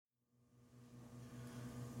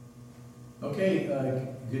Okay,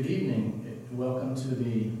 good evening. Welcome to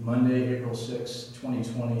the Monday, April 6,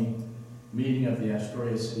 2020 meeting of the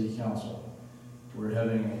Astoria City Council. We're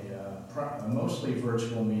having a mostly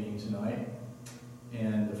virtual meeting tonight.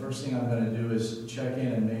 And the first thing I'm going to do is check in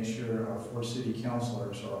and make sure our 4 city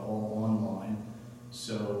councilors are all online.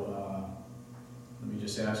 So let me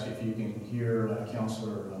just ask if you can hear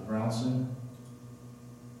Councilor Brownson.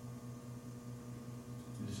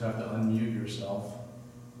 You just have to unmute yourself.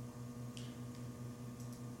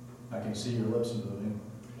 I can see your lips moving.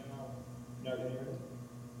 No, can you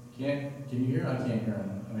hear me? Can you hear? I can't hear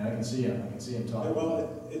him. I mean, I can see him. I can see him talking. Well,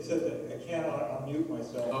 it says that I cannot unmute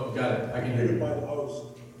myself. Oh, got it. I can hear Muted you. by the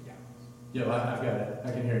host. Yeah, I've got it.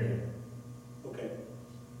 I can hear you. Okay.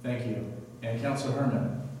 Thank you. And Councilor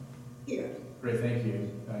Herman. Here. Great, thank you.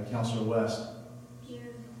 Councilor West.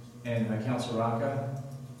 Here. And Councilor Rocca.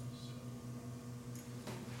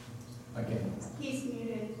 Again. He's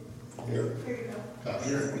muted. Here. Here you go.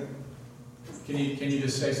 Here. Can you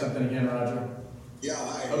just say something again, Roger? Yeah,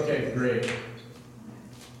 hi. Okay, great.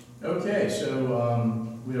 Okay,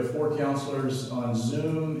 so we have 4 counselors on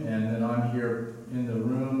Zoom, and then I'm here in the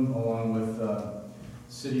room along with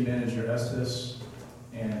City Manager Estes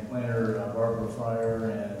and Planner Barbara Fryer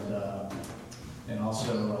and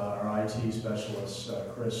also our IT specialist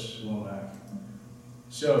Chris Womack.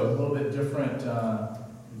 So a little bit different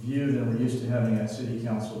view than we're used to having at City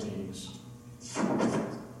Council meetings.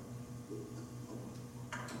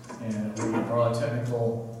 And our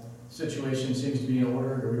technical situation seems to be in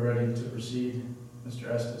order. Are we ready to proceed, Mr.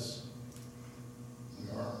 Estes?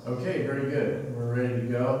 Okay, very good. We're ready to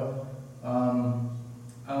go.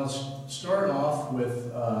 I'll start off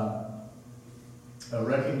with a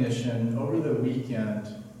recognition. Over the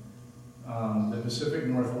weekend, the Pacific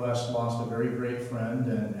Northwest lost a very great friend,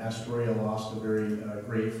 and Astoria lost a very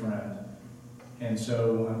great friend. And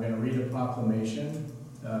so I'm going to read a proclamation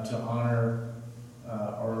to honor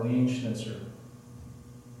Arlene Schnitzer.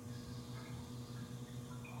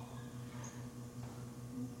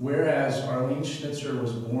 Whereas Arlene Schnitzer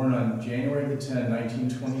was born on January 10,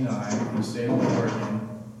 1929 in Salem,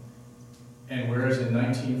 Oregon, and whereas in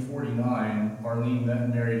 1949 Arlene met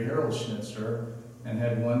and married Harold Schnitzer and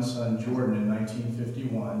had one son, Jordan, in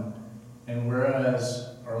 1951, and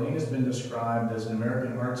whereas Arlene has been described as an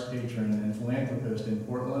American arts patron and philanthropist in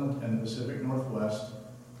Portland and the Pacific Northwest,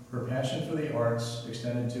 her passion for the arts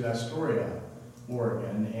extended to Astoria,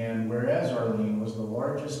 Oregon, and whereas Arlene was the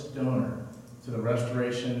largest donor to the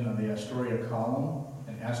restoration of the Astoria Column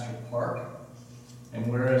and Astor Park, and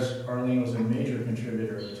whereas Arlene was a major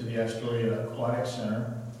contributor to the Astoria Aquatic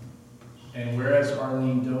Center, and whereas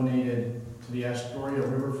Arlene donated to the Astoria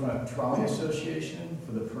Riverfront Trolley Association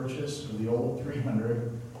for the purchase of the old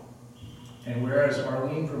 300, and whereas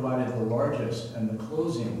Arlene provided the largest and the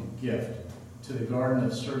closing gift to the Garden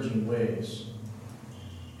of Surging Waves,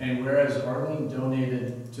 and whereas Arlene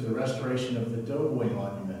donated to the restoration of the Doughboy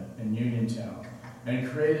Monument in Uniontown and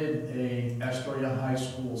created a Astoria High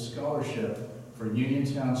School scholarship for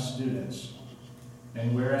Uniontown students,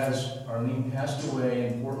 and whereas Arlene passed away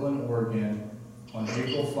in Portland, Oregon on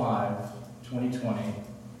April 5, 2020,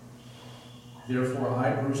 therefore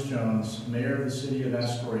I, Bruce Jones, Mayor of the City of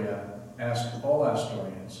Astoria, ask all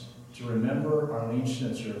Astorians to remember Arlene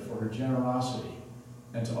Schnitzer for her generosity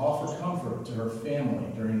and to offer comfort to her family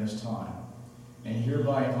during this time, and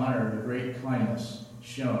hereby honor the great kindness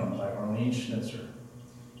shown by Arlene Schnitzer.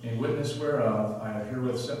 In witness whereof, I have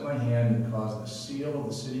herewith set my hand and caused the seal of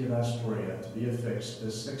the City of Astoria to be affixed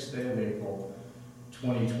this 6th day of April,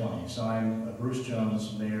 2020. Signed, Bruce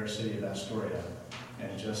Jones, Mayor, City of Astoria.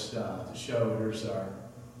 And just to show, here's our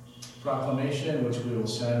proclamation, which we will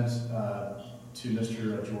send to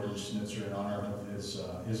Mr. Jordan Schnitzer in honor of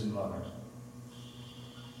his mother.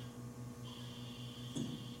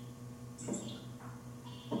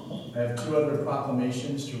 I have 2 other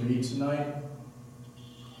proclamations to read tonight.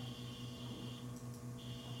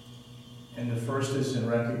 And the first is in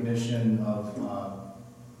recognition of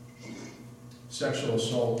Sexual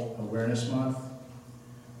Assault Awareness Month.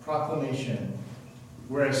 Proclamation.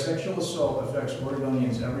 Whereas sexual assault affects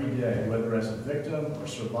Oregonians every day, whether as a victim or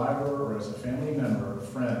survivor or as a family member,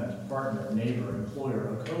 friend, partner, neighbor, employer,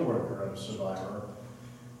 or co-worker of a survivor,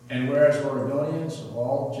 and whereas Oregonians of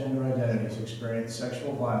all gender identities experience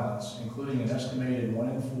sexual violence, including an estimated 1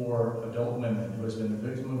 in 4 adult women who has been the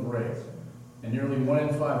victim of rape, and nearly 1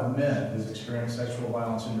 in 5 men who has experienced sexual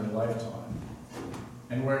violence in their lifetime,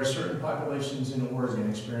 and whereas certain populations in Oregon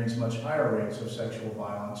experience much higher rates of sexual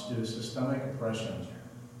violence due to systemic oppression,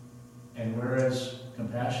 and whereas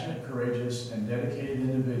compassionate, courageous, and dedicated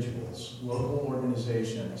individuals, local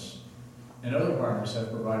organizations, and other partners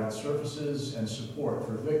have provided services and support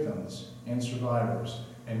for victims and survivors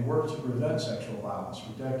and worked to prevent sexual violence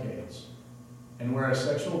for decades. And whereas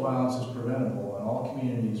sexual violence is preventable and all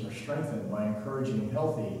communities are strengthened by encouraging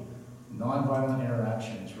healthy, nonviolent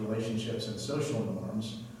interactions, relationships, and social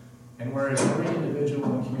norms, and whereas every individual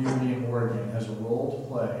and community in Oregon has a role to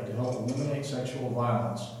play to help eliminate sexual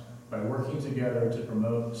violence by working together to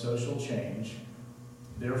promote social change,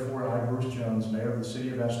 therefore, I, Bruce Jones, Mayor of the City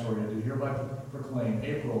of Astoria, do hereby proclaim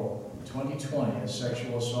April 2020 as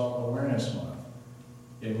Sexual Assault Awareness Month.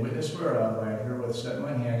 In witness whereof, I herewith set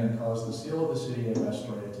my hand and cause the seal of the City of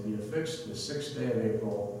Astoria to be affixed the 6th day of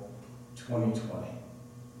April 2020.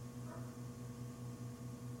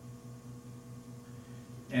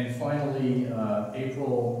 And finally,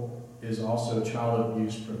 April is also Child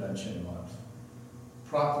Abuse Prevention Month.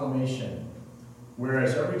 Proclamation.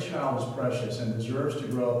 Whereas every child is precious and deserves to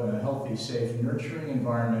grow up in a healthy, safe, nurturing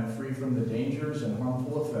environment free from the dangers and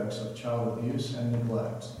harmful effects of child abuse and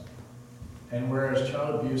neglect. And whereas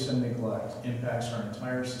child abuse and neglect impacts our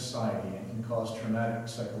entire society and can cause traumatic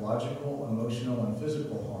psychological, emotional, and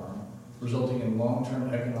physical harm, resulting in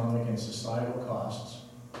long-term economic and societal costs.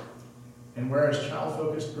 And whereas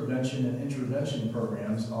child-focused prevention and intervention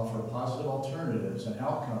programs offer positive alternatives and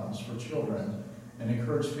outcomes for children and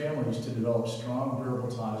encourage families to develop strong, durable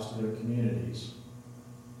ties to their communities.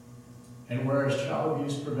 And whereas child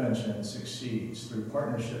abuse prevention succeeds through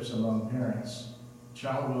partnerships among parents,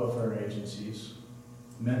 child welfare agencies,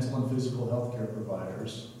 mental and physical health care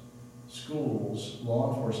providers, schools,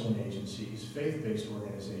 law enforcement agencies, faith-based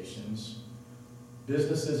organizations,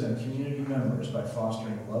 businesses, and community members by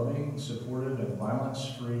fostering loving, supportive, and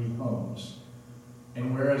violence-free homes.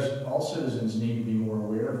 And whereas all citizens need to be more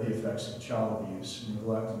aware of the effects of child abuse,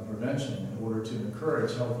 neglect, and prevention in order to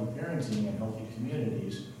encourage healthy parenting and healthy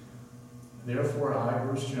communities, therefore I,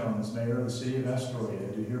 Bruce Jones, Mayor of the City of Astoria,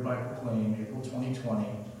 do hereby proclaim April 2020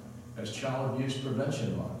 as Child Abuse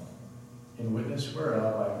Prevention Month. In witness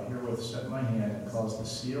whereof, I herewith set my hand and cause the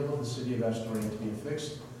seal of the City of Astoria to be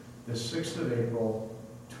affixed the 6th of April,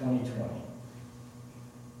 2020.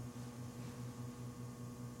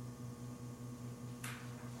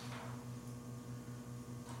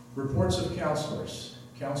 Reports of councilors.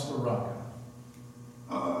 Councilor Rocca.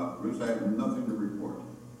 Bruce, I have nothing to report.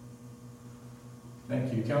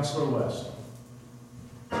 Thank you. Councilor West.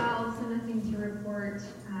 Also nothing to report,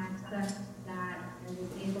 except that I was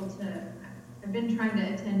able to, I've been trying to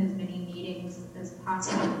attend as many meetings as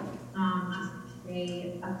possible, just to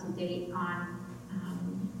stay up to date on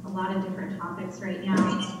a lot of different topics right now.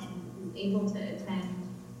 I was able to attend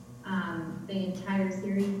the entire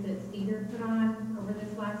series that Cedar put on over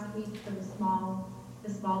this last week for the small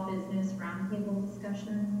business roundtable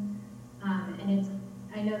discussion. And it's,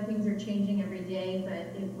 I know things are changing every day,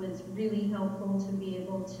 but it was really helpful to be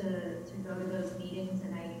able to go to those meetings,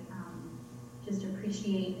 and I just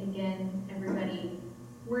appreciate, again, everybody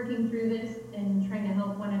working through this and trying to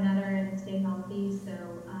help one another and stay healthy. So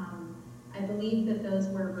I believe that those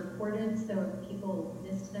were recorded, so if people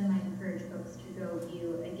missed them, I encourage folks to go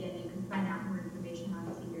view. Again, you can find out more information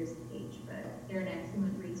on Cedar's page, but they're an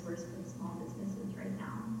excellent resource for the small businesses right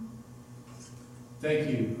now. Thank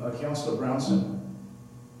you. Councilor Brownson.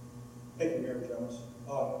 Thank you, Mayor Jones.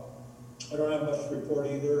 I don't have much to report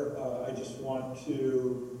either. I just want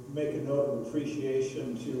to make a note of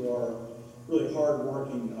appreciation to our really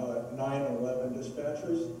hard-working 911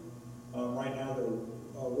 dispatchers. Right now they're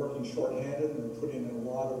working shorthanded and they're putting in a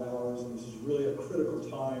lot of hours, and this is really a critical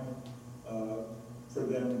time for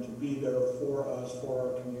them to be there for us,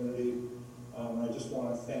 for our community. I just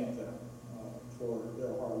want to thank them for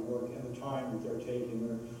their hard work and the time that they're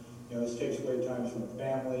taking. This takes away times from the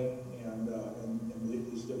family and in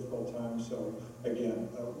these difficult times. So again,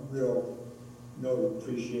 a real note of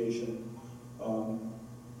appreciation.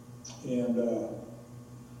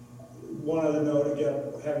 One other note,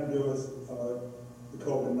 again, having to do with the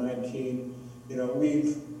COVID-19.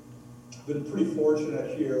 We've been pretty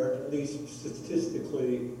fortunate here, at least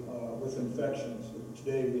statistically, with infections.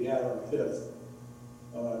 Today we had our 5th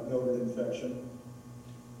noted infection.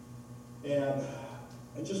 And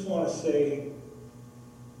I just want to say,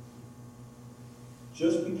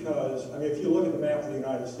 just because, if you look at the map of the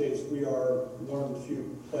United States, we are one of the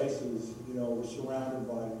few places, we're surrounded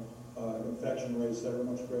by infection rates that are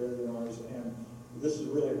much greater than ours, and this is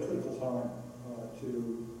really a critical time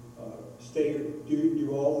to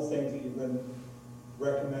do all the things that you've been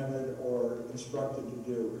recommended or instructed to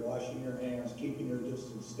do: washing your hands, keeping your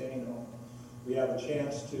distance, staying home. We have a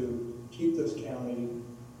chance to keep this county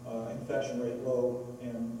infection rate low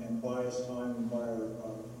and buy us time and buy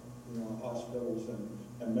our hospitals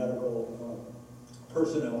and medical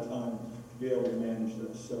personnel time to be able to manage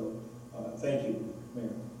this. So thank you, Mayor.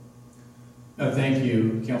 Thank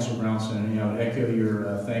you, Councilor Brownson. And, I would echo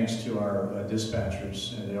your thanks to our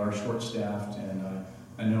dispatchers. They are short-staffed, and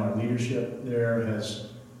I know our leadership there has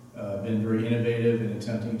been very innovative in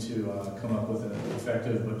attempting to come up with an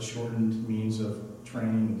effective but shortened means of training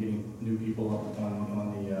and getting new people up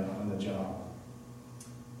on the job.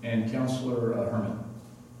 And Councilor Herman.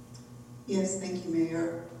 Yes, thank you,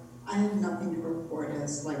 Mayor. I have nothing to report,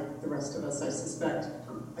 as like the rest of us, I suspect.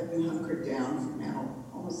 I've been hunkered down for now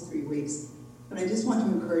almost 3 weeks. But I just want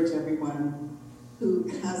to encourage everyone who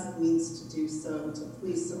has the means to do so to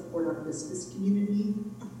please support our business community.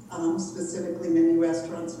 Specifically, many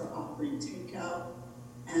restaurants are offering takeout,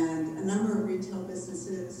 and a number of retail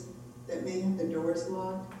businesses that may have their doors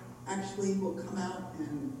locked actually will come out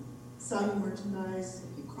and sell you merchandise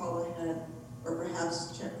if you crawl ahead, or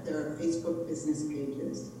perhaps check their Facebook business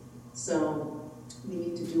pages. So we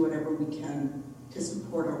need to do whatever we can to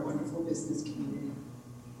support our wonderful business community.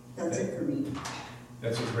 That's it for me.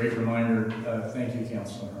 That's a great reminder. Thank you,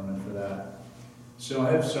 Councilor Herman, for that. So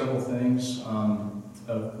I have several things.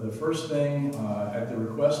 The first thing, at the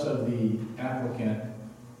request of the applicant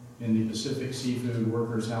in the Pacific Seafood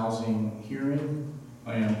Workers Housing hearing,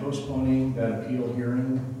 I am postponing that appeal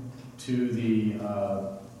hearing to the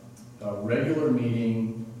regular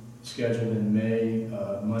meeting scheduled in May,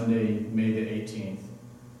 Monday, May the 18th.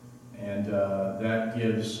 And that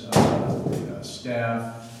gives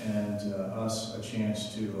staff and us a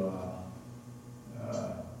chance to,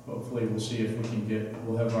 hopefully we'll see if we can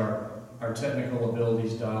we'll have our technical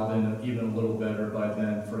abilities dialed in even a little better by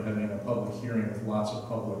then for having a public hearing with lots of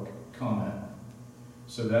public comment.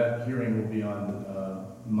 So that hearing will be on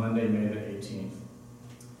Monday, May the 18th.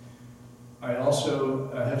 I also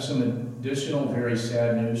have some additional very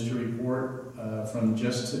sad news to report. From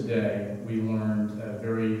just today, we learned a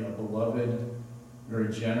very beloved, very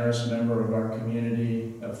generous member of our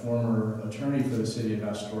community, a former attorney for the city of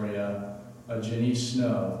Astoria, Janice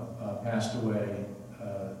Snow, passed away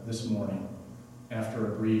this morning after a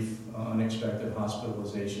brief, unexpected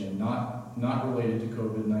hospitalization, not related to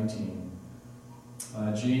COVID-19.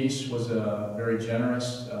 Janice was a very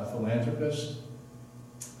generous philanthropist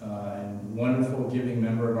and wonderful giving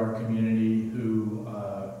member of our community who,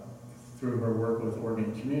 through her work with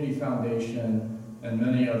Oregon Community Foundation and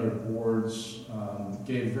many other boards,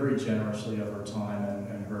 gave very generously of her time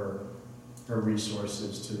and her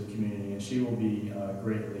resources to the community, and she will be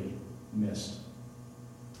greatly missed.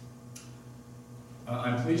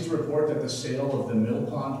 I'm pleased to report that the sale of the Mill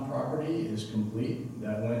Pond property is complete.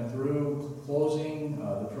 That went through closing.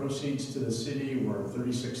 The proceeds to the city were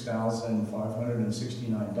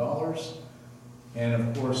 $36,569. And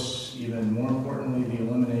of course, even more importantly, the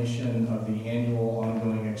elimination of the annual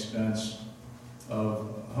ongoing expense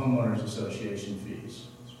of homeowners association fees.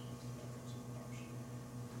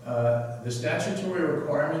 The statutory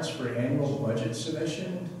requirements for annual budget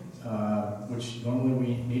submission, which normally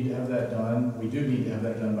we need to have that done. We do need to have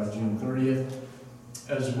that done by June 30th,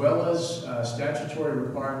 as well as statutory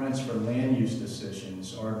requirements for land use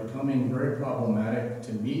decisions are becoming very problematic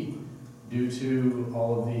to meet due to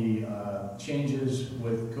all of the changes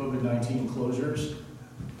with COVID-19 closures.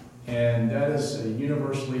 And that is a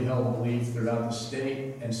universally held belief throughout the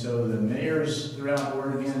state. And so the mayors throughout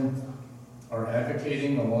Oregon are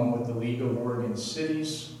advocating, along with the League of Oregon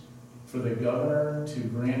Cities, for the governor to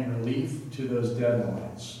grant relief to those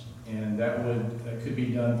deadlines. And that could be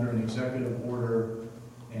done through an executive order,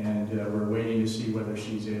 and we're waiting to see whether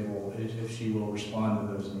she's able, if she will respond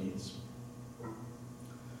to those needs.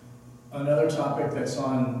 Another topic that's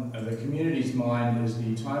on the community's mind is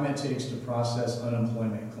the time it takes to process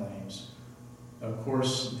unemployment claims. Of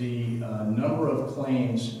course, the number of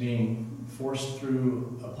claims being forced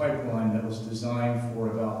through a pipeline that was designed for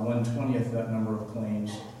about 1/20th that number of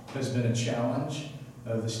claims has been a challenge.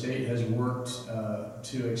 The state has worked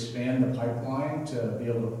to expand the pipeline to be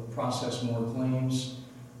able to process more claims.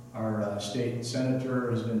 Our state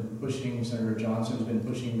senator has been pushing, Senator Johnson has been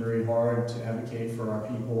pushing very hard to advocate for our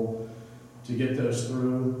people to get those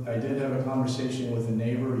through. I did have a conversation with a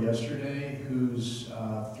neighbor yesterday whose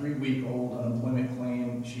 3-week-old unemployment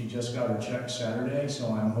claim, she just got her check Saturday,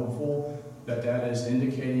 so I'm hopeful that that is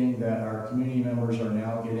indicating that our community members are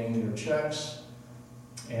now getting their checks.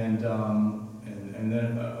 And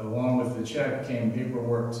then along with the check came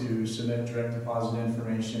paperwork to submit direct deposit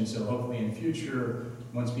information, so hopefully in future,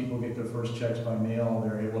 once people get their first checks by mail,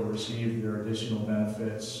 they're able to receive their additional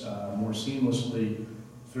benefits more seamlessly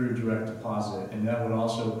through direct deposit. And that would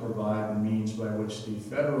also provide the means by which the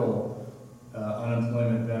federal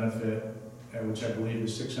unemployment benefit which I believe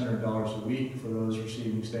is $600 a week for those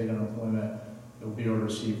receiving state unemployment. They'll be able to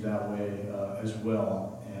receive that way as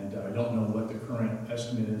well. And I don't know what the current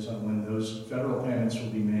estimate is on when those federal payments will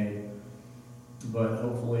be made, but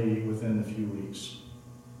hopefully within a few weeks.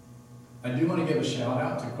 I do want to give a shout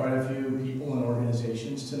out to quite a few people and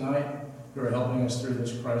organizations tonight who are helping us through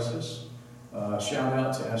this crisis. Shout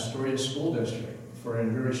out to Astoria School District for, in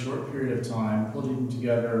a very short period of time, putting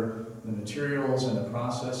together the materials and the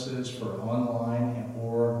processes for online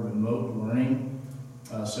or remote learning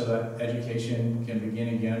so that education can begin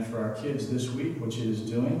again for our kids this week, which it is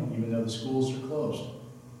doing, even though the schools are closed.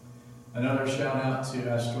 Another shout out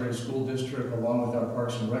to Astoria School District, along with our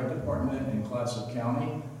Parks and Rec Department in Clatsop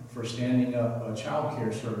County, for standing up child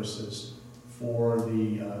care services for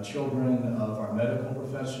the children of our medical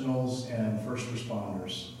professionals and first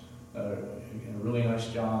responders. A really nice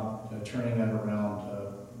job turning that around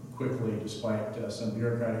quickly, despite some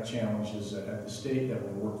bureaucratic challenges at the state that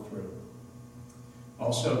we'll work through.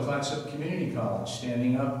 Also, Clatsop Community College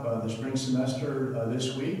standing up the spring semester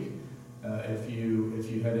this week. If you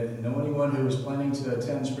know anyone who is planning to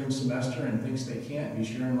attend spring semester and thinks they can't, be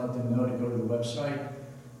sure and let them know to go to the website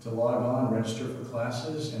to log on, register for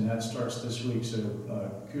classes, and that starts this week, so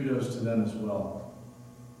kudos to them as well.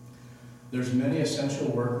 There's many essential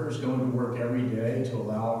workers going to work every day to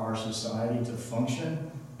allow our society to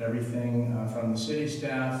function. Everything from the city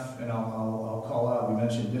staff, and I'll call out, we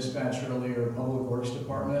mentioned dispatch earlier, Public Works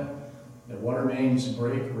Department. The water mains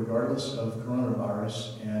break regardless of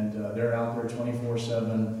coronavirus, and they're out there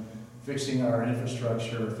 24/7 fixing our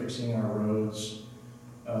infrastructure, fixing our roads.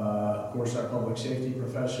 Of course, our public safety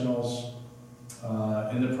professionals.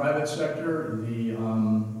 In the private sector,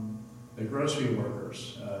 the grocery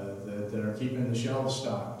workers that are keeping the shelves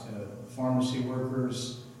stocked, pharmacy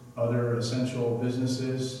workers, other essential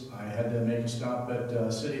businesses. I had to make a stop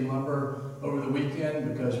at City Lumber over the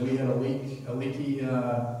weekend because we had a leaky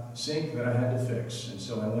sink that I had to fix. And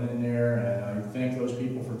so I went in there and I thank those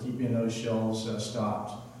people for keeping those shelves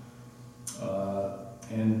stocked.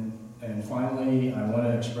 And finally, I want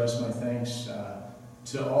to express my thanks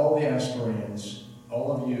to all the Astorians,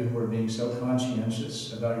 all of you who are being so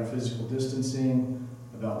conscientious about your physical distancing,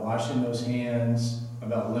 about washing those hands,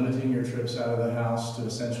 about limiting your trips out of the house to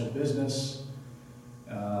essential business.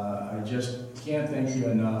 I just can't thank you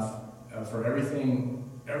enough for everything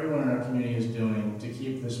everyone in our community is doing to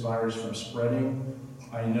keep this virus from spreading.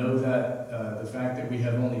 I know that the fact that we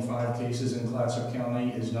have only 5 cases in Clatsop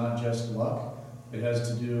County is not just luck. It has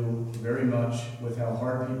to do very much with how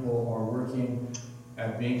hard people are working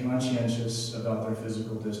at being conscientious about their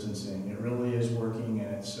physical distancing. It really is working,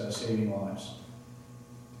 and it's saving lives.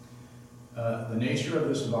 The nature of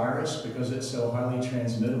this virus, because it's so highly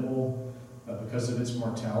transmittable, because of its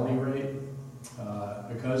mortality rate,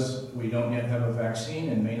 because we don't yet have a vaccine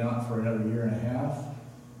and may not for another 1.5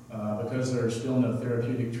 years, because there's still no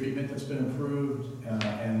therapeutic treatment that's been approved,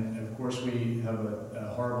 and of course we have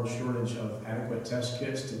a horrible shortage of adequate test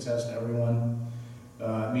kits to test everyone,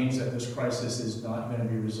 means that this crisis is not going to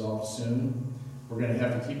be resolved soon. We're going to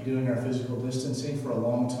have to keep doing our physical distancing for a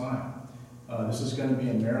long time. This is going to be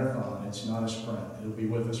a marathon, it's not a sprint. It'll be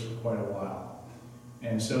with us for quite a while.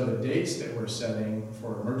 And so the dates that we're setting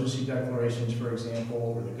for emergency declarations, for example,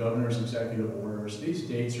 or the governor's executive orders, these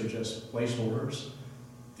dates are just placeholders.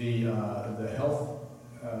 The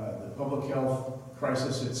public health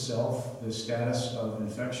crisis itself, the status of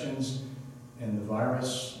infections and the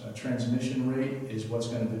virus transmission rate is what's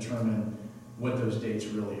going to determine what those dates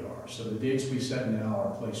really are. So the dates we set now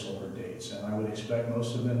are placeholder dates, and I would expect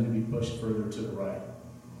most of them to be pushed further to the right.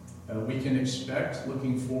 We can expect,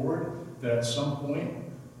 looking forward, that at some point,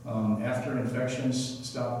 after infections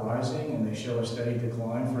stop rising and they show a steady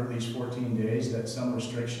decline for at least 14 days, that some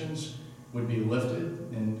restrictions would be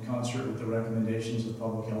lifted in concert with the recommendations of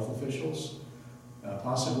public health officials,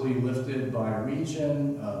 possibly lifted by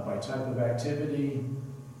region, by type of activity.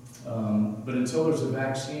 But until there's a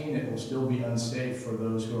vaccine, it will still be unsafe for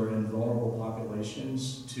those who are in vulnerable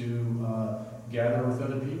populations to gather with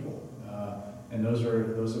other people. And those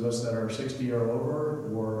are those of us that are 60 or over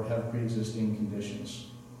or have pre-existing conditions.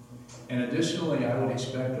 And additionally, I would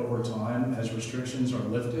expect over time, as restrictions are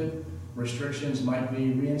lifted, restrictions might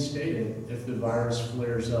be reinstated if the virus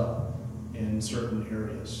flares up in certain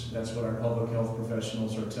areas. That's what our public health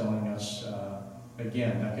professionals are telling us.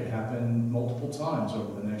 Again, that could happen multiple times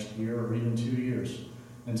over the next year or even 2 years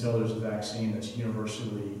until there's a vaccine that's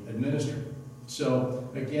universally administered. So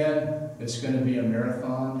again, it's going to be a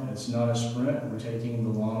marathon. It's not a sprint. We're taking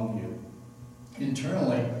the long view.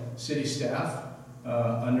 Internally, city staff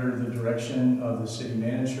under the direction of the city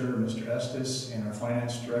manager, Mr. Estes, and our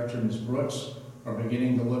finance director, Ms. Brooks, are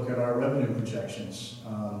beginning to look at our revenue projections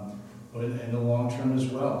in the long term as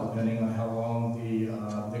well, depending on how long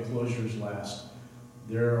the closures last.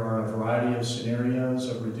 There are a variety of scenarios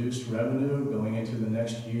of reduced revenue going into the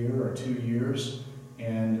next year or 2 years,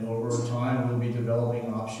 and over time we'll be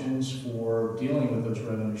developing options for dealing with those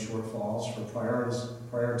revenue shortfalls, for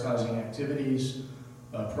prioritizing activities,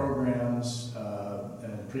 programs,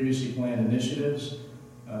 and previously planned initiatives.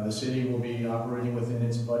 The city will be operating within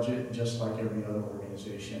its budget just like every other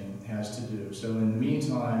organization has to do. So in the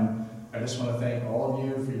meantime, I just want to thank all of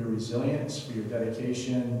you for your resilience, for your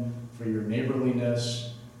dedication, for your neighborliness.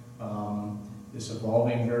 It's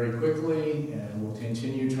evolving very quickly, and we'll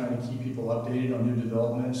continue trying to keep people updated on new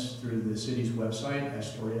developments through the city's website,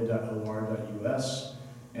 astoria.or.us,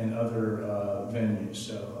 and other venues.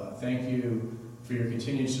 So thank you for your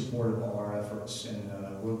continued support of all our efforts. And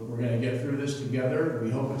we're going to get through this together. We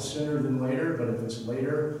hope it's sooner than later, but if it's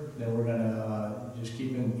later, then we're going to just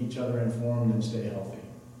keep each other informed and stay healthy.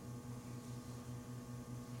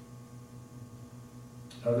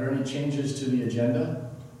 Are there any changes to the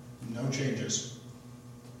agenda? No changes.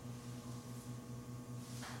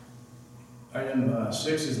 Item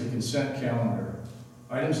 6 is the consent calendar.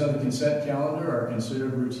 Items on the consent calendar are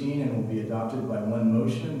considered routine and will be adopted by one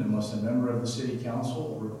motion unless a member of the city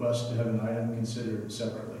council requests to have an item considered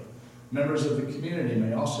separately. Members of the community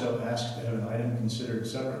may also ask to have an item considered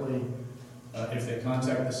separately if they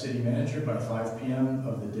contact the city manager by 5 p.m.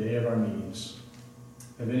 of the day of our meetings.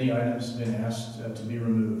 Have any items been asked to be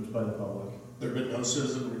removed by the public? There have been no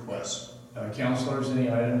citizen requests. Councilors,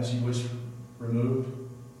 any items you wish removed?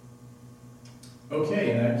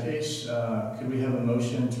 Okay, in that case, could we have a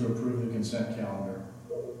motion to approve the consent calendar?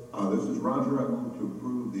 This is Roger. I move to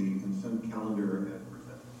approve the consent calendar as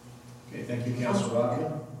presented. Okay, thank you, Councilor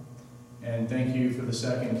Rocca. And thank you for the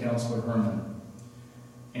second, Councilor Herman.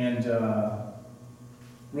 And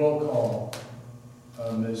roll call,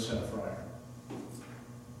 Ms. Fryer.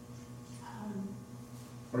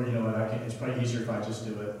 Or you know what, it's probably easier if I just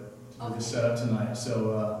do it. We'll just set up tonight.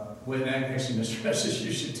 So, actually, Mr. Estes,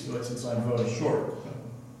 you should do it since I'm voting. Sure.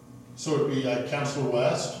 So it would be Councilor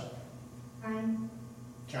West, Aye.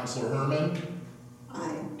 Councilor Herman,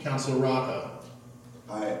 Aye. Councilor Rocca,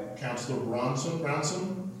 Aye. Councilor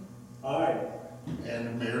Brownson, Aye.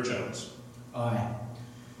 and Mayor Jones. Aye.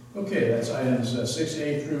 Okay, that's items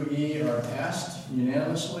 6A through E are passed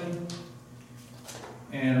unanimously.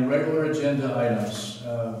 And regular agenda items.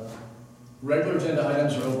 Regular agenda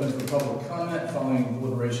items are open for public comment following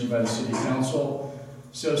deliberation by the City Council.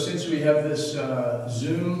 So since we have this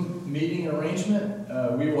Zoom meeting arrangement,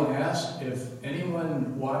 we will ask if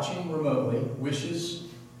anyone watching remotely wishes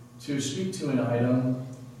to speak to an item.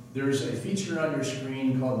 There's a feature on your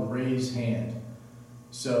screen called Raise Hand.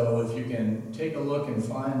 So if you can take a look and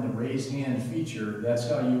find the Raise Hand feature, that's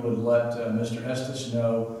how you would let Mr. Estes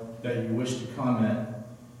know that you wish to comment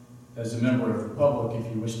as a member of the public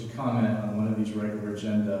if you wish to comment on one of these regular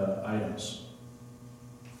agenda items.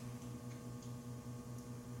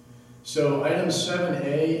 So item 7A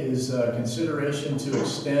is consideration to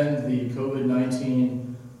extend the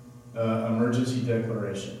COVID-19 emergency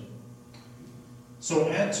declaration. So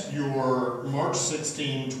at your March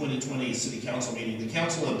 16, 2020 City Council meeting, the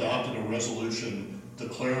Council adopted a resolution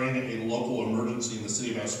declaring a local emergency in the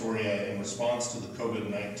City of Astoria in response to the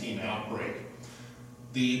COVID-19 outbreak.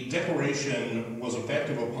 The declaration was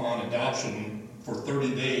effective upon adoption for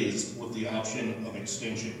 30 days with the option of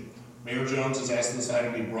extension. Mayor Jones has asked this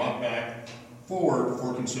item be brought back forward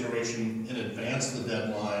for consideration in advance of the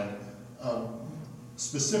deadline,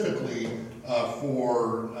 specifically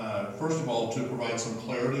first of all, to provide some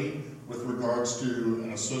clarity with regards to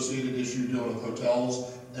an associated issue dealing with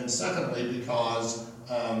hotels, and secondly, because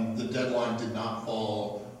the deadline did not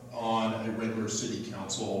fall on a regular City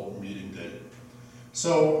Council meeting date.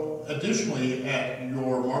 So additionally, at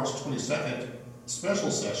your March 22nd special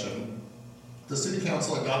session, the City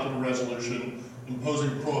Council adopted a resolution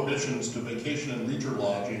imposing prohibitions to vacation and leisure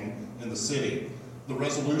lodging in the city. The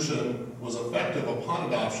resolution was effective upon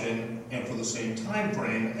adoption and for the same time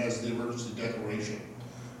frame as the emergency declaration.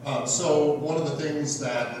 So one of the things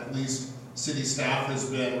that at least city staff has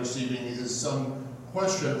been receiving is some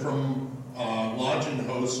question from lodging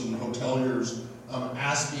hosts and hoteliers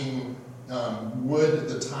asking would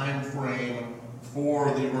the time frame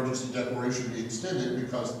for the emergency declaration be extended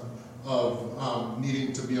because of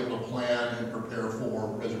needing to be able to plan and prepare for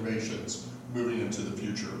reservations moving into the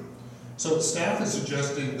future. So staff is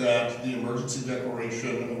suggesting that the emergency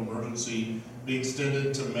declaration of emergency be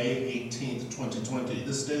extended to May 18th, 2020.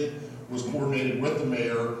 This date was coordinated with the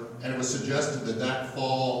mayor, and it was suggested that that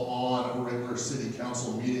fall on a regular city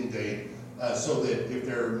council meeting date, so that if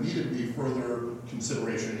there needed to be further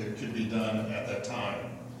consideration, it could be done at that time.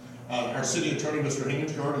 Our city attorney, Mr.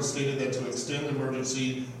 Hingenskard, has stated that to extend the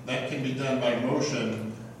emergency, that can be done by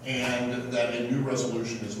motion, and that a new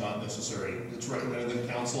resolution is not necessary. It's recommended that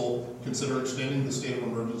council consider extending the state of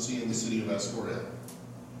emergency in the city of Astoria.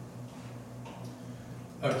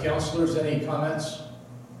 Councilors, any comments?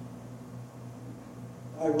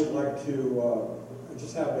 I would like to, I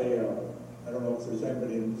just have a, I don't know if there's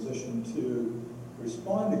anybody in a position to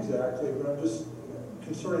respond exactly, but I'm just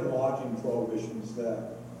concerning lodging prohibitions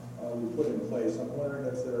that we put in place. I'm wondering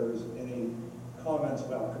if there's any comments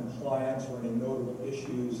about compliance or any notable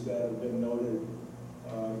issues that have been noted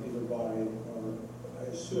either by, I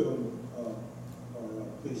assume, our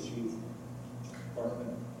police chief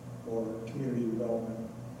department or community development.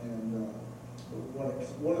 And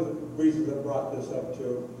one of the reasons that brought this up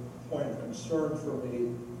to a point of concern for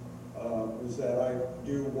me was that I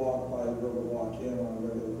do walk by the Riverwalk Inn on a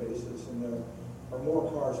regular basis, and there are more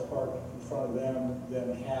cars parked in front of them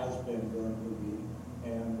than has been during the week.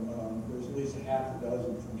 And there's at least half a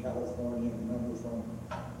dozen from California and a number from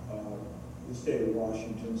the state of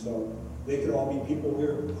Washington. So they could all be people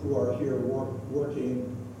here who are here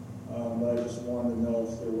working, but I just wanted to know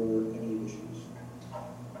if there were any issues.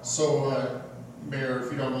 So, Mayor,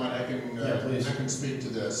 if you don't mind, I can speak to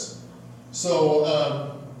this.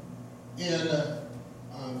 So, in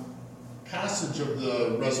passage of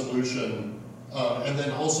the resolution, and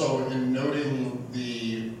then also in noting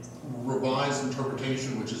the revised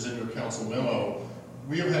interpretation, which is in your council memo,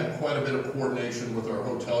 we have had quite a bit of coordination with our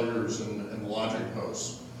hoteliers and lodging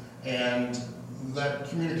hosts. And that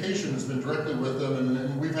communication has been directly with them,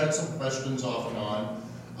 and we've had some questions off and on.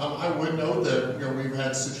 I would note that we've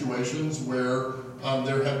had situations where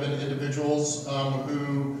there have been individuals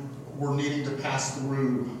who were needing to pass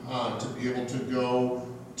through to be able to go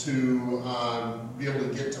to be able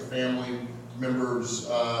to get to family members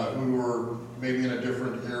who were maybe in a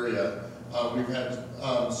different area. We've had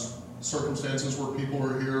circumstances where people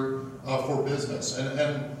are here for business.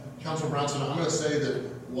 And Councilor Brownson, I'm going to say that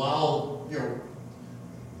while,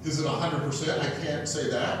 is it 100%? I can't say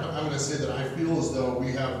that, but I'm going to say that I feel as though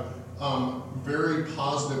we have very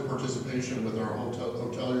positive participation with our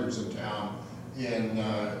hoteliers in town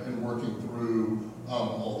in working through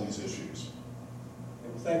all these issues.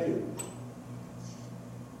 Thank you.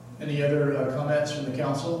 Any other comments from the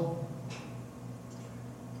council?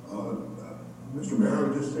 Mr. Mayor, I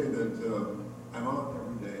would just say that I'm out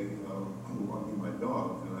every day walking my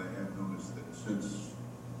dog, and I have noticed that since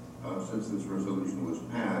this resolution was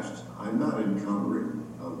passed, I'm not encountering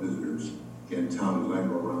visitors in town as I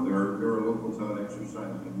go around. There are locals out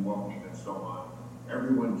exercising and walking and so on.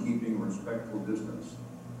 Everyone keeping a respectful distance.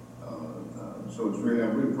 So I'm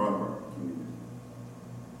really proud of our community.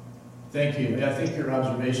 Thank you. I think your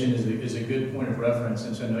observation is a good point of reference,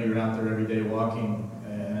 since I know you're out there every day walking.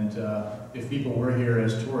 And if people were here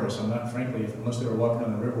as tourists, I'm not, frankly, unless they were walking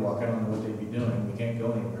on the Riverwalk, I don't know what they'd be doing. We can't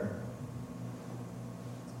go anywhere.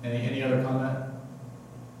 Any other comment?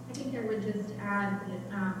 I think I would just add that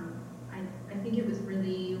I think it was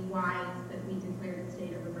really wise that we declared a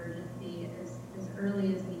state of emergency as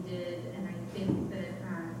early as we did, and I think that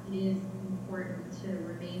it is important to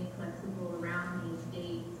remain flexible around these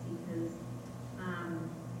dates because,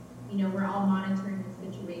 we're all monitoring the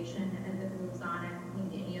situation as it moves on. I don't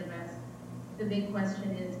think any of us, the big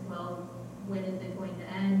question is, well, when is it going to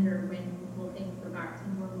end, or when will things go back to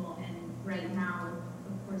normal? And right now,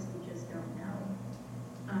 of course, we just don't know.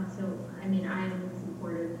 So, I am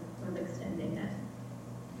supportive of extending it.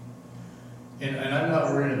 And I'm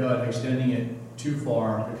not worried about extending it too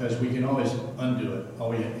far, because we can always undo it.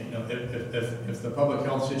 If the public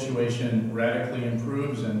health situation radically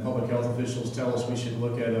improves and public health officials tell us we should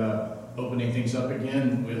look at opening things up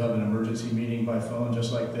again, we'll have an emergency meeting by phone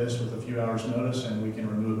just like this with a few hours notice, and we can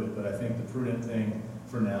remove it. But I think the prudent thing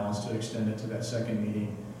for now is to extend it to that second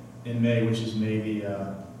meeting in May, which is May the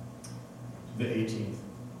 18th.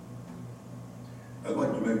 I'd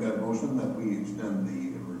like to make that motion that we extend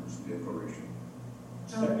the emergency declaration.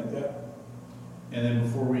 Second that. And then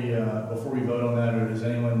before we vote on that, or if there's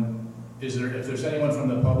anyone from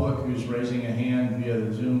the public who's raising a hand via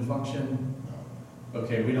the Zoom function?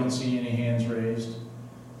 Okay, we don't see any hands raised.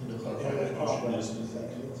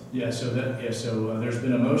 So there's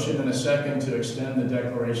been a motion and a second to extend the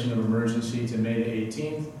declaration of emergency to May the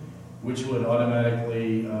 18th, which would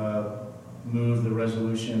automatically move the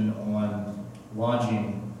resolution on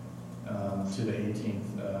lodging to the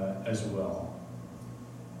 18th as well.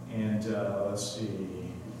 And let's see.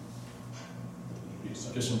 would be a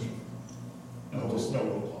second. Just, No, just no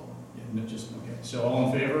roll call. yeah, just, okay. So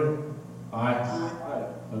all in favor? Aye. Aye.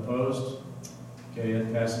 Opposed? Okay,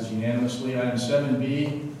 that passes unanimously. Item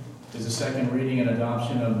 7B is the second reading and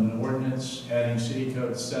adoption of an ordinance adding City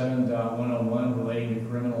Code 7.101 relating to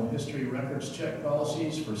criminal history records check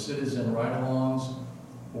policies for citizen ride-alongs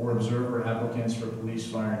or observer applicants for police,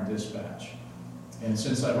 fire, and dispatch. And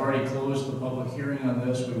since I've already closed the public hearing on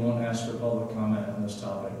this, we won't ask for public comment on this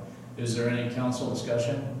topic. Is there any council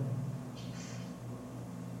discussion?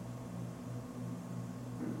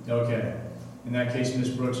 Okay. In that case, Ms.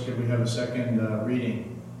 Brooks, could we have a second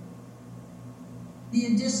reading? The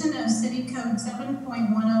addition of City Code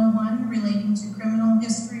 7.101 relating to criminal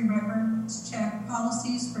history records check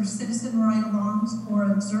policies for citizen ride-alongs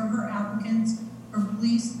or observer applicants for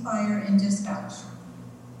police, fire, and dispatch.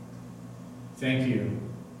 Thank you.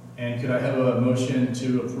 And could I have a motion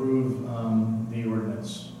to approve the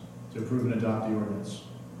ordinance, to approve and adopt the ordinance?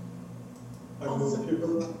 I move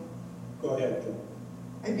to, go ahead, Joe.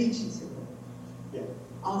 I beat you to it. Yeah.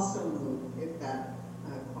 Also move if that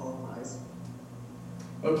qualifies.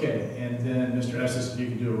 Okay, and then Mr. Estes, if you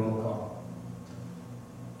could do a roll call.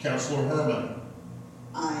 Councilor Herman.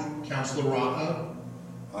 Aye. Councilor Rocca.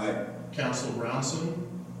 Aye. Councilor Brownson.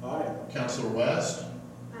 Aye. Councilor West.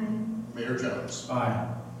 Aye. Mayor Jones.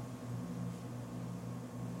 Aye.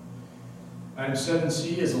 Item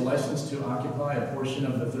 7C is a license to occupy a portion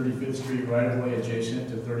of the 35th Street right-of-way adjacent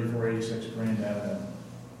to 3486 Grand Avenue.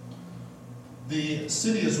 The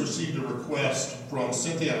city has received a request from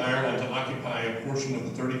Cynthia Ireland to occupy a portion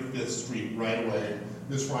of the 35th Street right-of-way.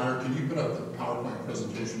 Ms. Fryer, can you put up the PowerPoint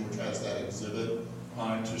presentation which has that exhibit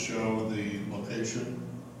on it to show the location?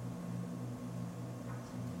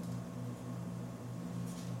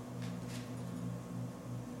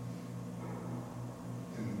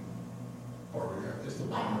 Barbara, is the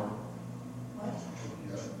bomber? What?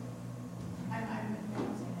 Yeah. I'm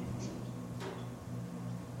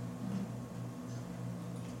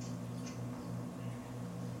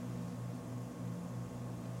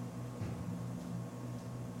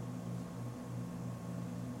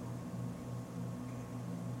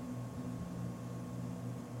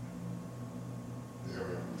There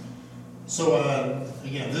we go. So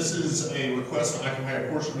again, this is a request to occupy a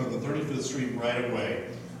portion of the 35th Street right-of-way.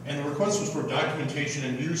 And the request was for documentation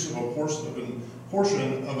and use of a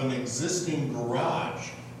portion of an existing garage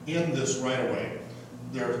in this right-of-way.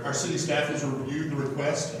 Our city staff has reviewed the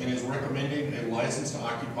request and is recommending a license to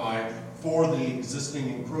occupy for the existing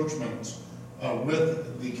encroachment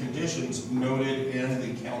with the conditions noted in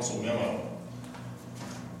the council memo.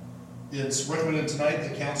 It's recommended tonight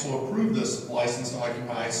that council approve this license to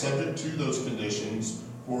occupy subject to those conditions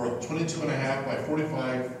for a 22.5 by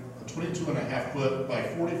 45 22.5 foot by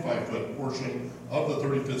 45 foot portion of the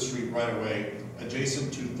 35th Street right-of-way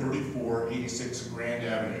adjacent to 3486 Grand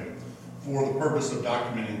Avenue for the purpose of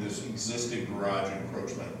documenting this existing garage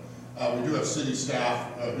encroachment. We do have city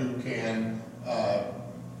staff who can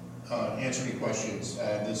answer any questions.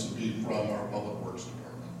 This would be from our Public Works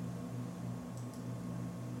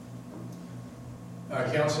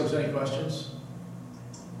Department. Councilors, any questions?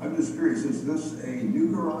 I'm just curious, is this a new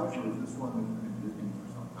garage or is this one that's been existing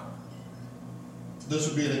for some time? This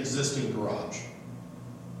would be an existing garage.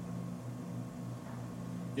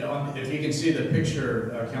 Yeah, if you can see the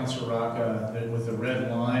picture, Councilor Rocca, with the red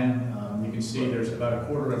line, you can see there's about a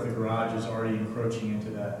quarter of the garage is already encroaching into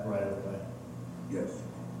that right-of-way. Yes.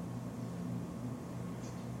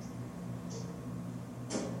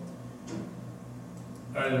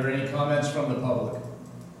 Are there any comments from the public?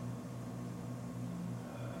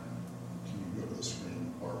 Can you go to the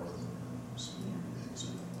screen bar with it? So you can exit.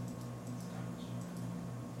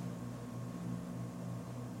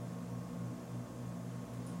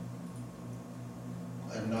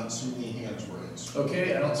 I have not seen any hands raised.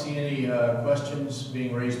 Okay, I don't see any questions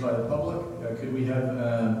being raised by the public. Could we have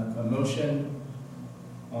a motion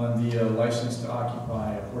on the license to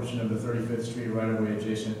occupy a portion of the 35th Street right-of-way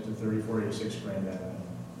adjacent to 3486 Grand Avenue?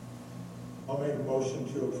 I'll make a motion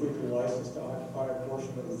to approve the license to occupy a portion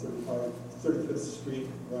of the 35th Street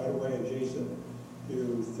right-of-way adjacent to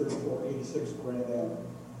 3486 Grand Avenue.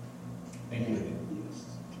 Thank you.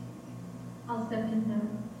 I'll second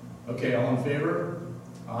that. Okay, all in favor?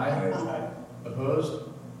 Aye. Aye. Opposed?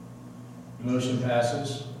 The motion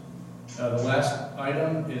passes. The last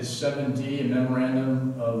item is 7D, a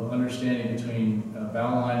memorandum of understanding between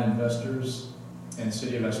Bauline Investors and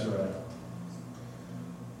City of Astoria.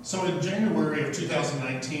 So in January of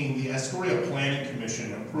 2019, the Astoria Planning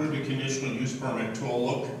Commission approved a conditional use permit to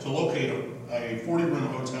locate a 40-room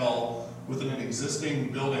hotel within an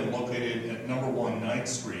existing building located at number 1 9th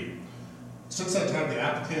Street. Since that time, the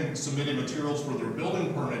applicant submitted materials for their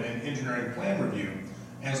building permit and engineering plan review.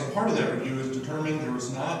 And as a part of that review, is determined there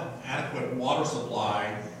was not adequate water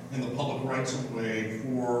supply in the public rights of way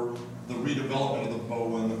for the redevelopment of the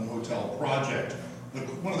Bowen Hotel project.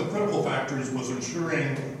 One of the critical factors was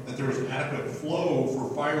ensuring that there was an adequate flow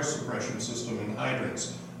for fire suppression system and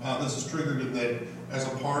hydrants. This is triggered that as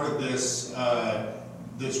a part of this,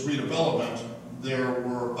 this redevelopment, there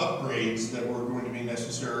were upgrades that were going to be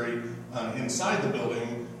necessary inside the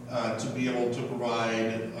building to be able to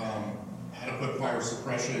provide adequate fire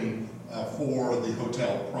suppression for the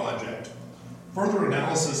hotel project. Further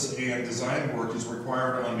analysis and design work is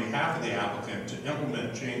required on behalf of the applicant to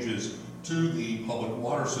implement changes to the public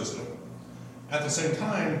water system. At the same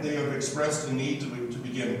time, they have expressed a need to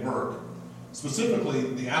begin work. Specifically,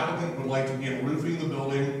 the applicant would like to begin roofing the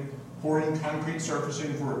building, pouring concrete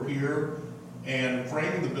surfacing for a pier, and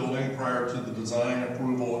framing the building prior to the design,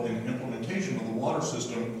 approval, and implementation of the water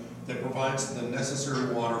system that provides the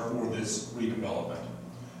necessary water for this redevelopment.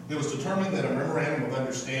 It was determined that a memorandum of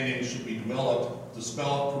understanding should be developed to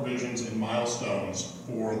spell out provisions and milestones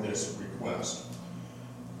for this request.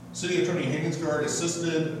 City Attorney Hingensgaard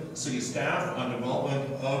assisted city staff on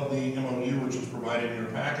development of the MOU, which is provided in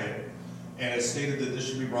your packet, and has stated that this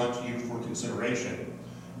should be brought to you for consideration.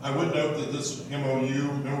 I would note that this MOU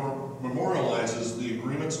memorializes the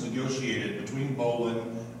agreements negotiated between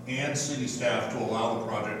Bowen and city staff to allow the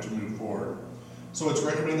project to move forward. So it's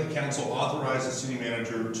recommended that council authorize the city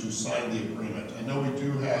manager to sign the agreement. I know we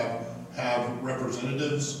do have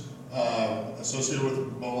representatives associated with the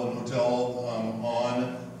Bowen Hotel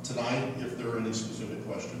on tonight if there are any specific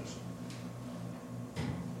questions.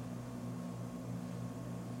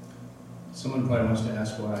 Someone probably wants to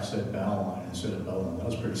ask why I said bow line instead of Bowen. That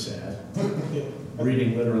was pretty sad.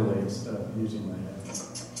 Reading literally instead of using my head.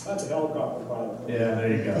 That's a helicopter pilot. Yeah,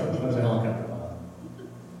 there you go. That was a helicopter pilot.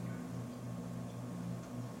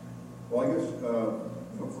 Well, I guess,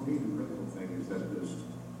 for me, the critical thing is that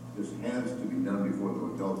this has to be done before the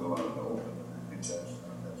hotel go out to open. I think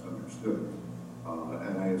that's understood.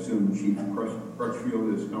 And I assume Chief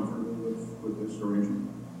Crutchfield is comfortable with this arrangement?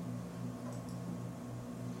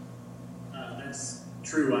 That's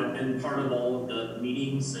true. I've been part of all of the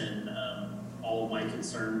meetings, and all of my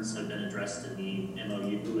concerns have been addressed in the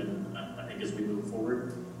MOU, and I think as we move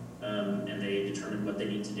forward, and they determine what they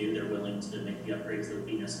need to do, they're willing to make the upgrades that would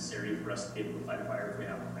be necessary for us to be able to fight a fire if we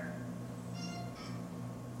have one there.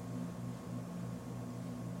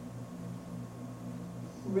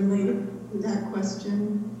 Related to that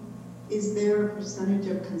question, is there a percentage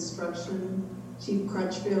of construction, Chief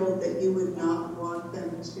Crutchfield, that you would not want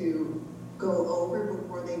them to go over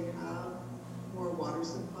before they have more water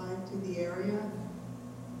supply to the area?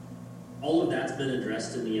 All of that's been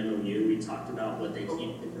addressed in the MOU. We talked about what they can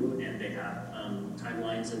do, and they have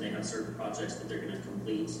timelines, and they have certain projects that they're going to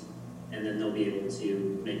complete, and then they'll be able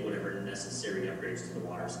to make whatever necessary upgrades to the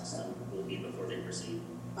water system will be before they proceed.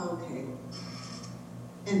 Okay.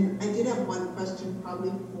 And I did have one question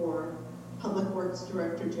probably for Public Works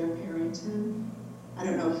Director Jeff Harrington. I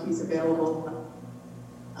don't know if he's available.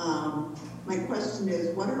 My question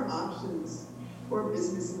is, what are options for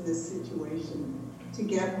business in this situation to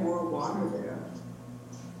get more water there?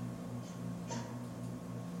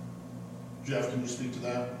 Jeff, can you speak to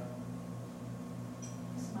that?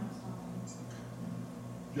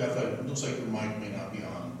 Jeff, it looks like your mic may not be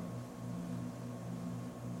on.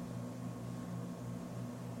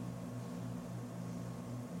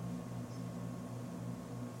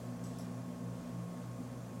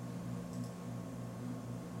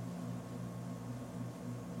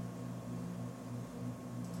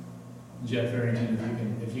 Jeff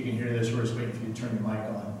Harrington, if you can hear this, we're just waiting for you to turn your mic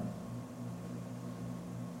on.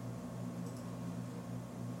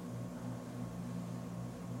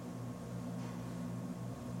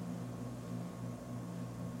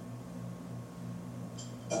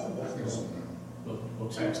 We'll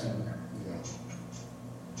text him. Yeah.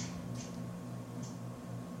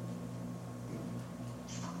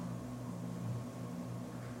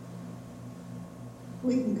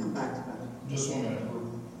 We can come back to that. Just 1 minute.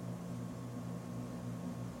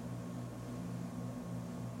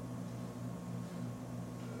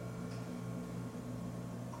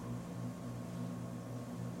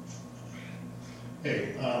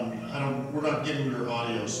 Hey, we're not getting your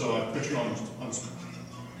audio, so I put you on.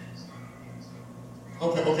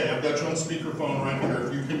 Okay, I've got you on speakerphone right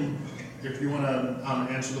here. If you want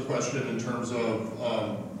to answer the question in terms of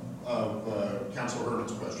Councilor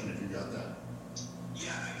Herman's question, if you got that.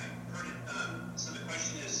 Yeah, I heard it. So the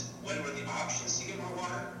question is, what were the options to get more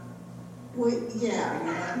water? Well,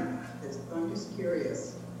 yeah, I'm just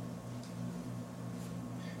curious.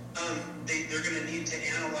 they're going to need to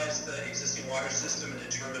analyze the existing water system and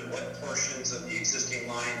determine what portions of the existing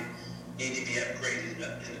line need to be upgraded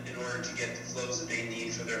in order to get the flows that they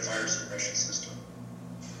need for their fire suppression system.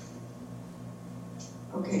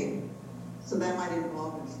 Okay, so that might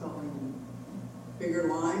involve installing bigger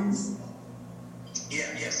lines?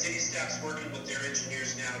 Yeah, city staff's working with their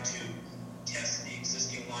engineers now to test the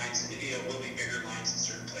existing lines, and it will be bigger lines in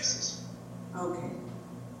certain places. Okay,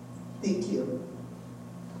 thank you.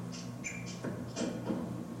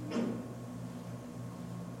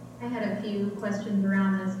 I had a few questions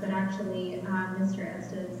around this, but actually, Mr.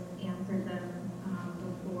 Estes answered them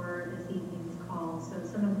before this evening's call. So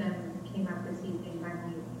some of them came up this evening by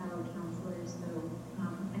my fellow counselors. So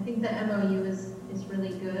I think the MOU is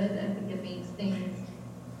really good. I think it makes things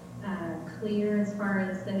clear as far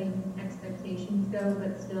as setting expectations go,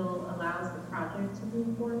 but still allows the project to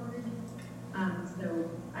move forward. So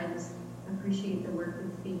I just appreciate the work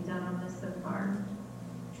that's being done on this so far.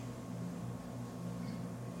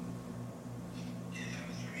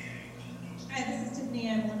 Hi, this is Tiffany.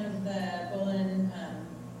 I'm one of the Bolin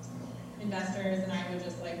investors, and I would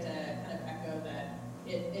just like to kind of echo that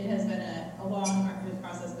it has been a long, arduous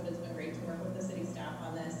process, but it's been great to work with the city staff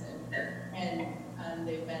on this, and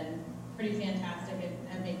they've been pretty fantastic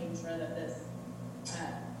at making sure that this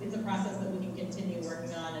it's a process that we can continue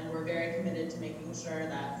working on, and we're very committed to making sure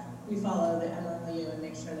that we follow the MOU and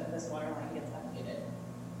make sure that this water line gets updated.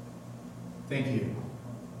 Thank you.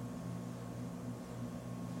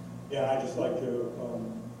 Yeah, I'd just like to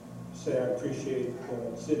say I appreciate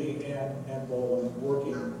the city and Bolin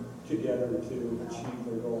working together to achieve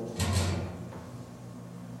their goals.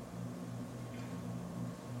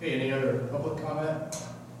 Okay, any other public comment?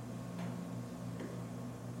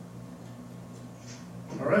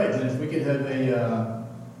 All right, then if we could have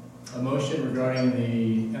a motion regarding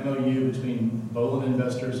the MOU between Bolin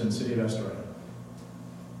Investors and City of Astoria.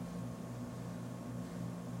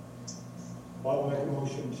 I'll make a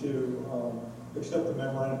motion to accept the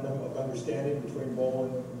memorandum of understanding between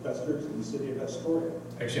Bolin Investors and the City of Astoria.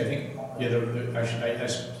 Actually, I think, yeah, I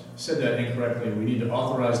said that incorrectly. We need to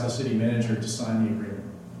authorize the city manager to sign the agreement.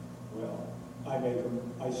 Well,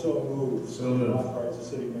 I so move. So moved. Authorize the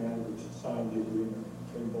city manager to sign the agreement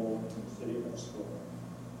between Bolin and the City of Astoria.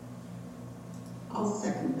 I'll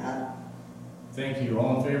second that. Thank you.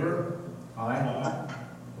 All in favor? Aye. Aye.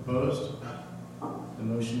 Opposed? The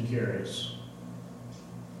motion carries.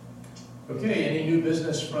 Okay, any new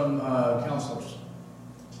business from councilors?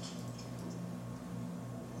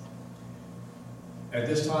 At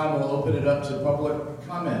this time, we'll open it up to public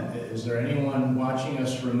comment. Is there anyone watching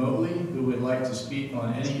us remotely who would like to speak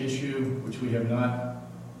on any issue which we have not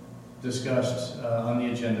discussed on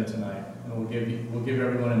the agenda tonight? And we'll give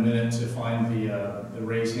everyone a minute to find the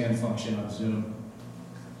raise hand function on Zoom.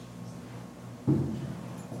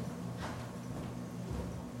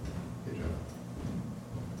 Good job.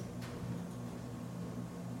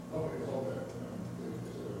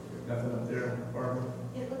 Nothing up there, Barbara?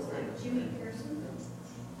 It looks like Jimmy Pearson.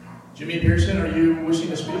 Jimmy Pearson, are you wishing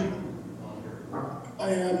to speak? I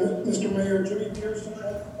am Mr. Mayor, Jimmy Pearson,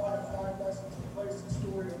 155 License Place,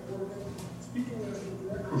 Astoria, Oregon. Speaking as the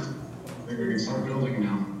director. Maybe we can start building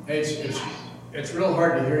now. Hey, it's real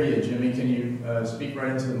hard to hear you, Jimmy. Can you speak right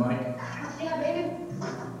into the mic? Yeah, baby.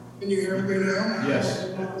 Can you hear me now? Yes.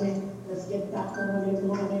 Let's get back to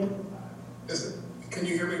the Can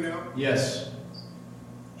you hear me now? Yes.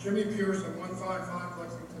 Jimmy Pearson, 155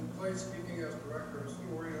 Lexington Place, speaking as director of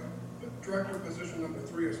Astoria, director position number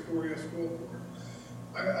 3, Astoria School Board.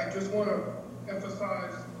 I just want to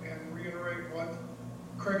emphasize and reiterate what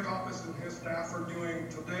Craig Hoppus and his staff are doing.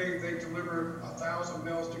 Today, they delivered 1,000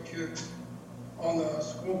 meals to kids on the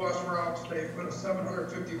school bus routes. They put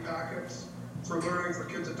 750 packets for learning for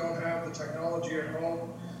kids that don't have the technology at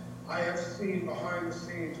home. I have seen behind the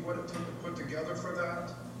scenes what it took to put together for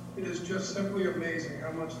that. It is just simply amazing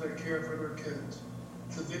how much they care for their kids.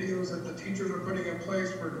 The videos that the teachers are putting in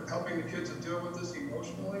place for helping the kids to deal with this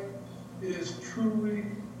emotionally, it is truly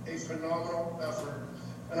a phenomenal effort,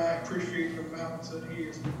 and I appreciate the amounts that he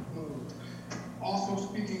has moved. Also,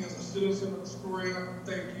 speaking as a citizen of Astoria,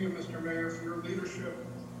 thank you, Mr. Mayor, for your leadership.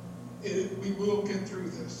 We will get through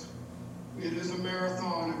this. It is a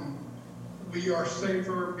marathon, and we are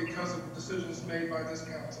safer because of the decisions made by this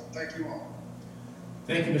council. Thank you all.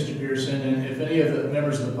 Thank you, Mr. Pearson. And if any of the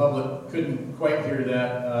members of the public couldn't quite hear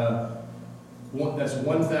that, that's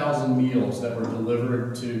 1,000 meals that were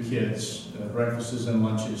delivered to kids, breakfasts and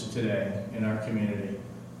lunches today in our community,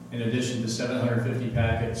 in addition to 750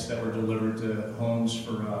 packets that were delivered to homes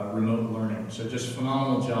for remote learning. So just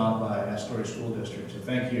phenomenal job by Astoria School District. So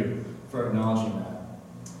thank you for acknowledging that.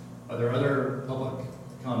 Are there other public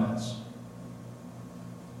comments?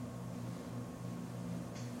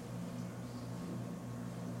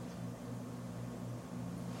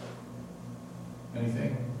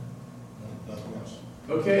 Anything? Nothing else.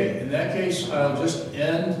 Okay, in that case, I'll just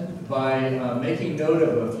end by making note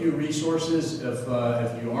of a few resources if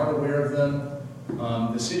you aren't aware of them.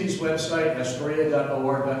 The city's website,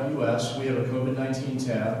 astoria.or.us, we have a COVID-19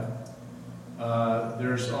 tab.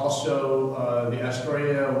 There's also the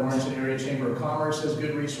Astoria Warrenton Area Chamber of Commerce has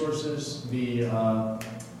good resources. The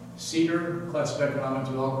Cedar, Class of Economic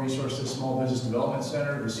Development Resources, Small Business Development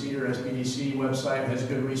Center, the Cedar SBDC website has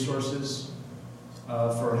good resources.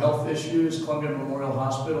 For health issues, Columbia Memorial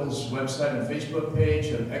Hospital's website and Facebook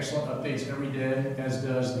page have excellent updates every day, as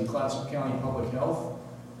does the Clatsop County Public Health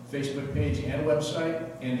Facebook page and website,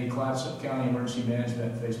 and the Clatsop County Emergency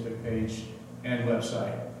Management Facebook page and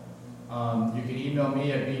website. You can email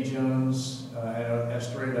me at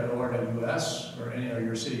bjones@astoria.or.us or any of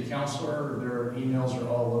your city councilor. Their emails are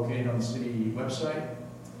all located on the city website.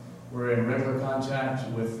 We're in regular contact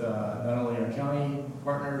with not only our county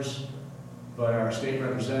partners, but our state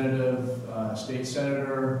representative, state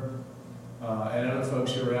senator, and other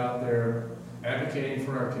folks who are out there advocating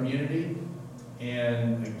for our community.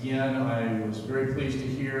 And again, I was very pleased to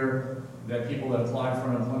hear that people that applied for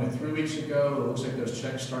unemployment 3 weeks ago, it looks like those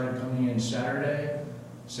checks started coming in Saturday.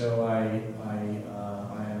 So I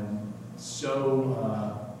am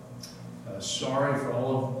so sorry for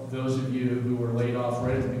all of those of you who were laid off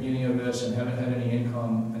right at the beginning of this and haven't had any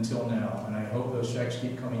income until now. And I hope those checks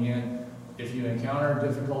keep coming in. If you encounter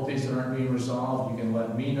difficulties that aren't being resolved, you can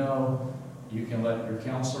let me know, you can let your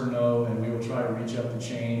counselor know, and we will try to reach up the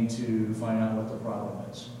chain to find out what the problem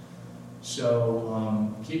is. So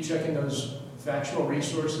keep checking those factual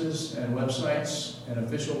resources and websites and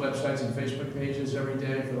official websites and Facebook pages every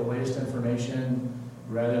day for the latest information,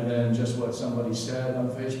 rather than just what somebody said on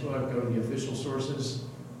Facebook. Go to the official sources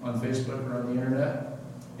on Facebook or on the internet,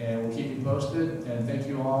 and we'll keep you posted. And thank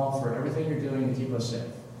you all for everything you're doing to keep us safe.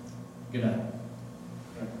 Good night.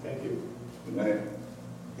 Thank you. Good night.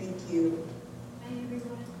 Thank you. Bye,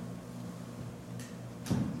 everyone.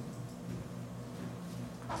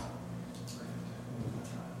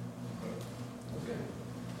 Okay.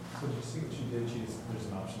 So did you see what she did? There's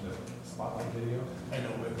an option to spotlight video. I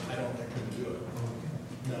know, but I couldn't do it.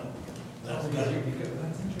 No. That's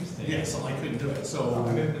interesting. Yeah, so I couldn't do it, so.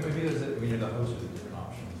 Maybe there's when you're the host, there's a different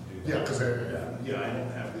option to do that. Yeah, because I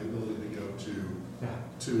don't have the ability to go to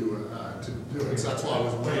do it, so that's why I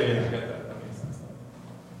was waiting.